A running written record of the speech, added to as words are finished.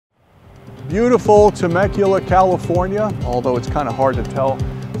Beautiful Temecula, California, although it's kind of hard to tell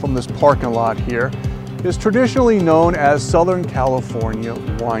from this parking lot here, is traditionally known as Southern California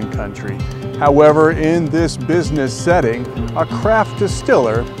wine country. However, in this business setting, a craft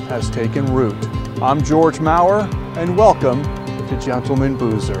distiller has taken root. I'm George Maurer, and welcome to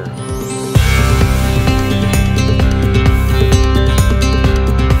GentlemanBoozer.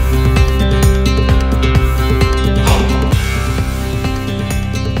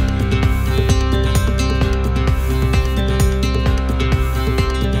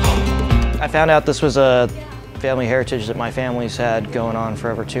 I found out this was a family heritage that my family's had going on for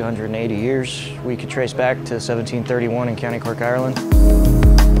over 280 years. We could trace back to 1731 in County Cork, Ireland.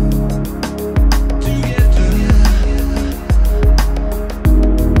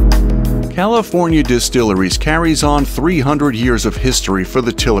 California Distilleries carries on 300 years of history for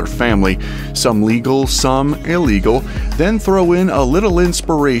the Tiller family, some legal, some illegal, then throw in a little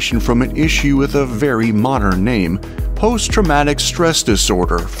inspiration from an issue with a very modern name, post-traumatic stress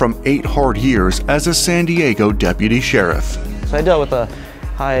disorder from 8 hard years as a San Diego deputy sheriff. So I dealt with a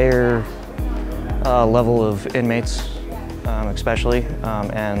higher level of inmates, especially,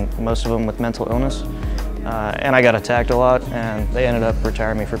 and most of them with mental illness. And I got attacked a lot, and they ended up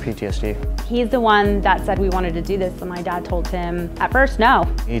retiring me for PTSD. He's the one that said we wanted to do this, and my dad told him at first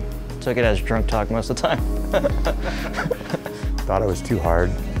no. He took it as drunk talk most of the time. Thought it was too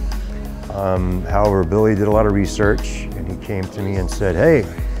hard. However, Billy did a lot of research, and he came to me and said, hey,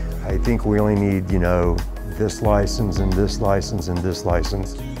 I think we only need, this license and this license and this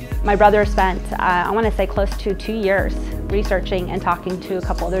license. My brother spent, I want to say, close to 2 years researching and talking to a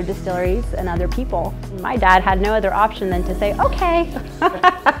couple other distilleries and other people. My dad had no other option than to say, okay.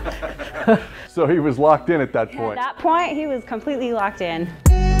 So he was locked in at that point. At that point, he was completely locked in.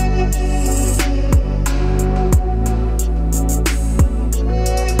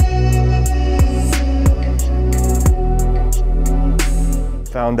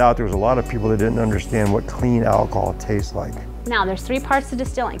 Found out there was a lot of people that didn't understand what clean alcohol tastes like. Now, there's 3 parts to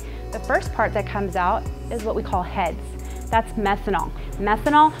distilling. The first part that comes out is what we call heads. That's methanol.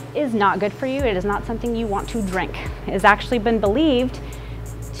 Methanol is not good for you. It is not something you want to drink. It has actually been believed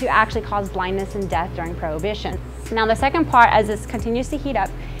to actually cause blindness and death during Prohibition. Now, the second part, as this continues to heat up,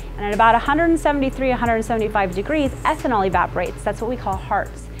 and at about 173, 175 degrees, ethanol evaporates. That's what we call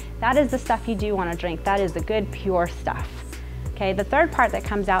hearts. That is the stuff you do want to drink. That is the good, pure stuff. Okay, the third part that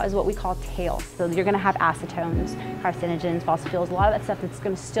comes out is what we call tails. So you're going to have acetones, carcinogens, fossil fuels, a lot of that stuff that's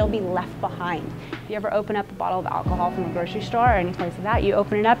going to still be left behind. If you ever open up a bottle of alcohol from a grocery store or any place like that, you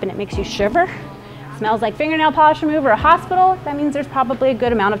open it up and it makes you shiver. It smells like fingernail polish remover or a hospital. That means there's probably a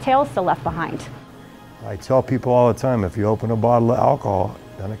good amount of tails still left behind. I tell people all the time, if you open a bottle of alcohol,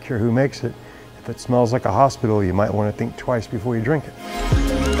 I don't care who makes it, if it smells like a hospital, you might want to think twice before you drink it.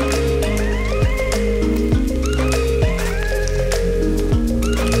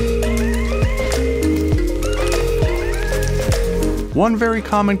 One very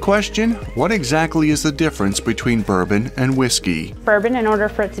common question, what exactly is the difference between bourbon and whiskey? Bourbon, in order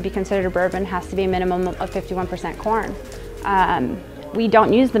for it to be considered a bourbon, has to be a minimum of 51% corn. We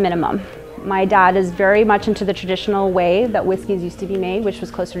don't use the minimum. My dad is very much into the traditional way that whiskeys used to be made, which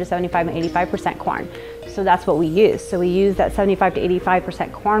was closer to 75 and 85% corn. So that's what we use. So we use that 75 to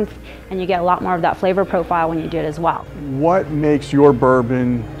 85% corn, and you get a lot more of that flavor profile when you do it as well. What makes your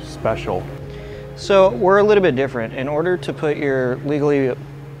bourbon special? So we're a little bit different. In order to legally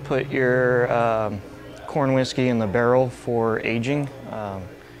put your corn whiskey in the barrel for aging,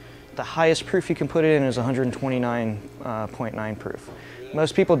 the highest proof you can put it in is 129.9 proof.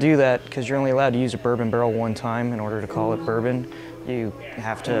 Most people do that because you're only allowed to use a bourbon barrel one time in order to call it bourbon. You're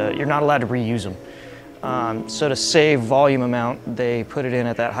not allowed to reuse them. So to save volume amount, they put it in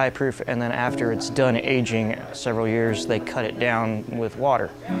at that high proof, and then after it's done aging several years, they cut it down with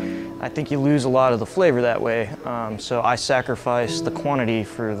water. I think you lose a lot of the flavor that way, so I sacrifice the quantity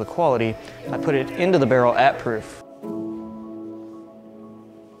for the quality. I put it into the barrel at proof.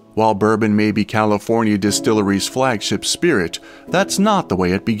 While bourbon may be California Distilleries' flagship spirit, that's not the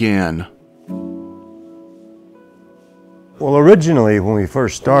way it began. Well, originally, when we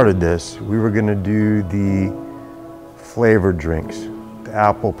first started this, we were going to do the flavored drinks. The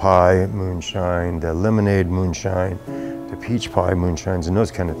apple pie moonshine, the lemonade moonshine, the peach pie moonshines, and those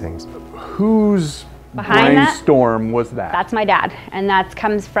kind of things. Whose brainstorm was that? That's my dad, and that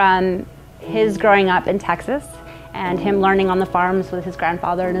comes from his growing up in Texas and him learning on the farms with his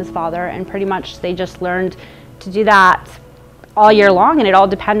grandfather and his father, and pretty much they just learned to do that all year long, and it all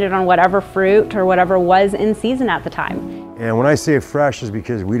depended on whatever fruit or whatever was in season at the time. And when I say fresh is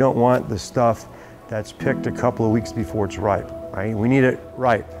because we don't want the stuff that's picked a couple of weeks before it's ripe, right? We need it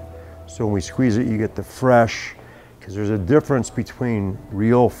ripe. So when we squeeze it, you get the fresh, because there's a difference between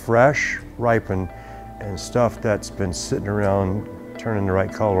real fresh, ripened, and stuff that's been sitting around turning the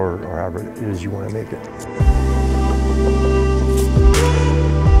right color or however it is you want to make it.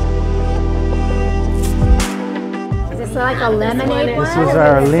 Is this like a lemonade one? This is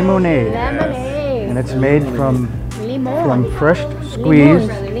our lemonade. Lemonade. And it's made from Limon. fresh squeezed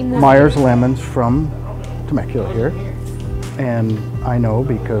Limon. Myers lemons from Temecula here. And I know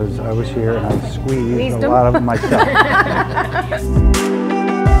because I was here and I squeezed a lot of them myself.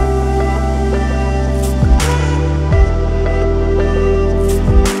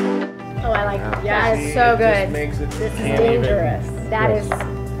 Oh, I like that. That is so good. This is dangerous. That is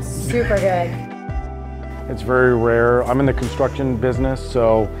super good. It's very rare. I'm in the construction business,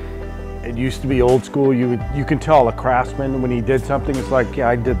 so it used to be old school. You can tell a craftsman when he did something, it's like, yeah,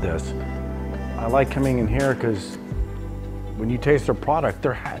 I did this. I like coming in here because when you taste their product,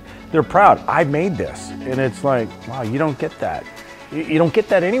 they're proud. I made this. And it's like, wow, you don't get that. You don't get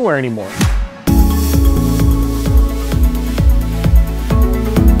that anywhere anymore.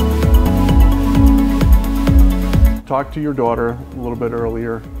 Talked to your daughter a little bit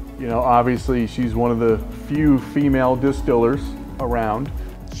earlier. You know, obviously she's one of the few female distillers around.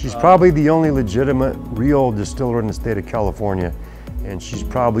 She's probably the only legitimate, real distiller in the state of California, and she's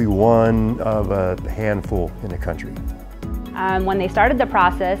probably one of a handful in the country. When they started the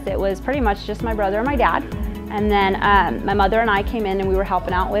process, it was pretty much just my brother and my dad. And then my mother and I came in and we were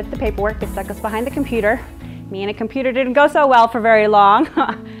helping out with the paperwork. They stuck us behind the computer. Me and a computer didn't go so well for very long.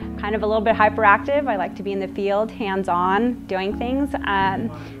 Kind of a little bit hyperactive. I like to be in the field, hands-on, doing things.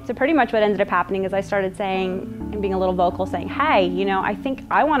 So pretty much what ended up happening is I started saying, and being a little vocal, saying, hey, you know, I think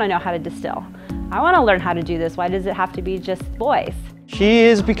I want to know how to distill. I want to learn how to do this. Why does it have to be just boys? She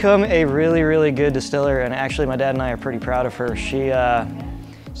has become a really, really good distiller, and actually my dad and I are pretty proud of her. She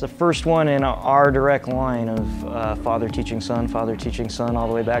is the first one in our direct line of father teaching son, all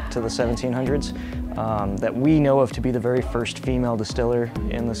the way back to the 1700s, that we know of to be the very first female distiller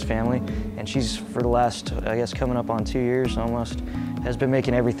in this family. And she's, for the last, I guess, coming up on 2 years almost, has been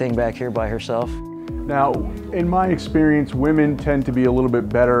making everything back here by herself. Now, in my experience, women tend to be a little bit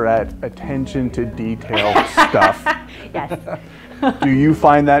better at attention to detail stuff. Yes. Do you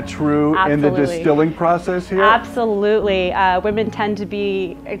find that true in the Absolutely. distilling process here? Absolutely. Women tend to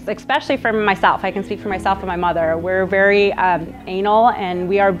be, especially for myself, I can speak for myself and my mother, we're very anal and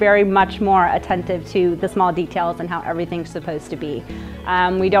we are very much more attentive to the small details and how everything's supposed to be.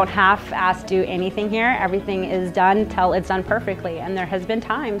 We don't half-ass do anything here. Everything is done till it's done perfectly, and there has been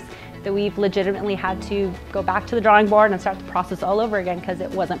times that we've legitimately had to go back to the drawing board and start the process all over again because it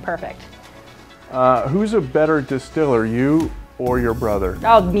wasn't perfect. Who's a better distiller, you or your brother?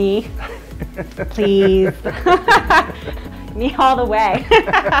 Oh, me. Please. Me all the way.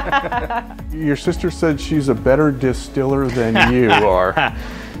 Your sister said she's a better distiller than you are.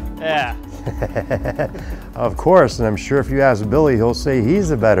 Yeah. Of course, and I'm sure if you ask Billy, he'll say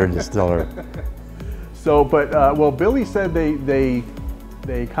he's a better distiller. So, but, well, Billy said they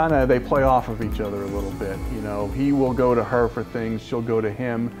play off of each other a little bit. You know, he will go to her for things, she'll go to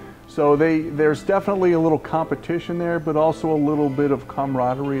him. So there's definitely a little competition there, but also a little bit of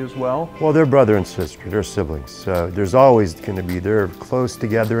camaraderie as well. Well, they're brother and sister, they're siblings. So there's always going to be, they're close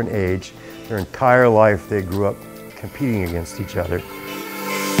together in age. Their entire life they grew up competing against each other.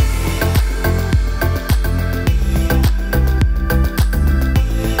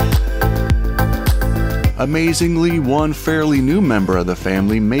 Amazingly, one fairly new member of the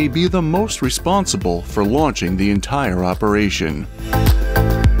family may be the most responsible for launching the entire operation.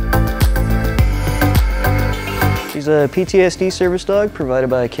 She's a PTSD service dog provided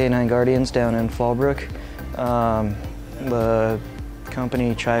by K9 Guardians down in Fallbrook. The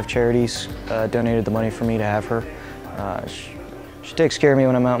company, Chive Charities, donated the money for me to have her. She takes care of me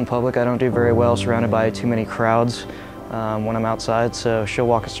when I'm out in public. I don't do very well surrounded by too many crowds when I'm outside, so she'll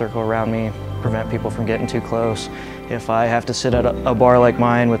walk a circle around me, prevent people from getting too close. If I have to sit at a bar like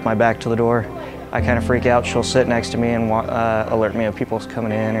mine with my back to the door, I kind of freak out. She'll sit next to me and alert me of people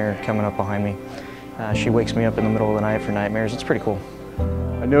coming in or coming up behind me. She wakes me up in the middle of the night for nightmares. It's pretty cool.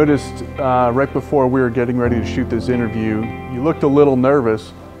 I noticed right before we were getting ready to shoot this interview, you looked a little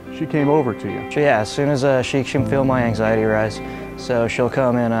nervous. She came over to you. Yeah, as soon as she can feel my anxiety rise, so she'll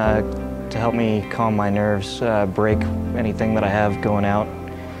come in to help me calm my nerves, break anything that I have going out.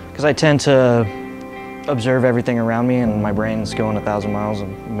 Because I tend to observe everything around me and my brain's going 1,000 miles a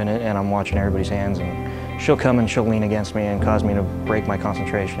minute and I'm watching everybody's hands, and she'll come and she'll lean against me and cause me to break my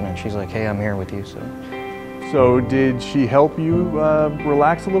concentration, and she's like, hey, I'm here with you. So did she help you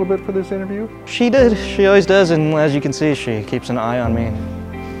relax a little bit for this interview? She did. She always does, and as you can see, she keeps an eye on me.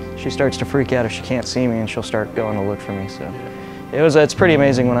 She starts to freak out if she can't see me, and she'll start going to look for me. So it's pretty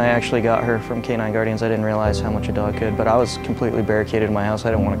amazing when I actually got her from Canine Guardians. I didn't realize how much a dog could, but I was completely barricaded in my house.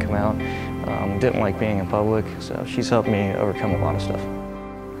 I didn't want to come out. Didn't like being in public, so she's helped me overcome a lot of stuff.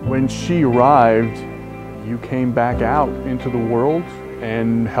 When she arrived, you came back out into the world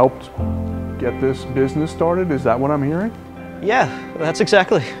and helped get this business started. Is that what I'm hearing? Yeah, that's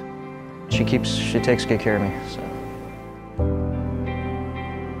exactly. She takes good care of me. So.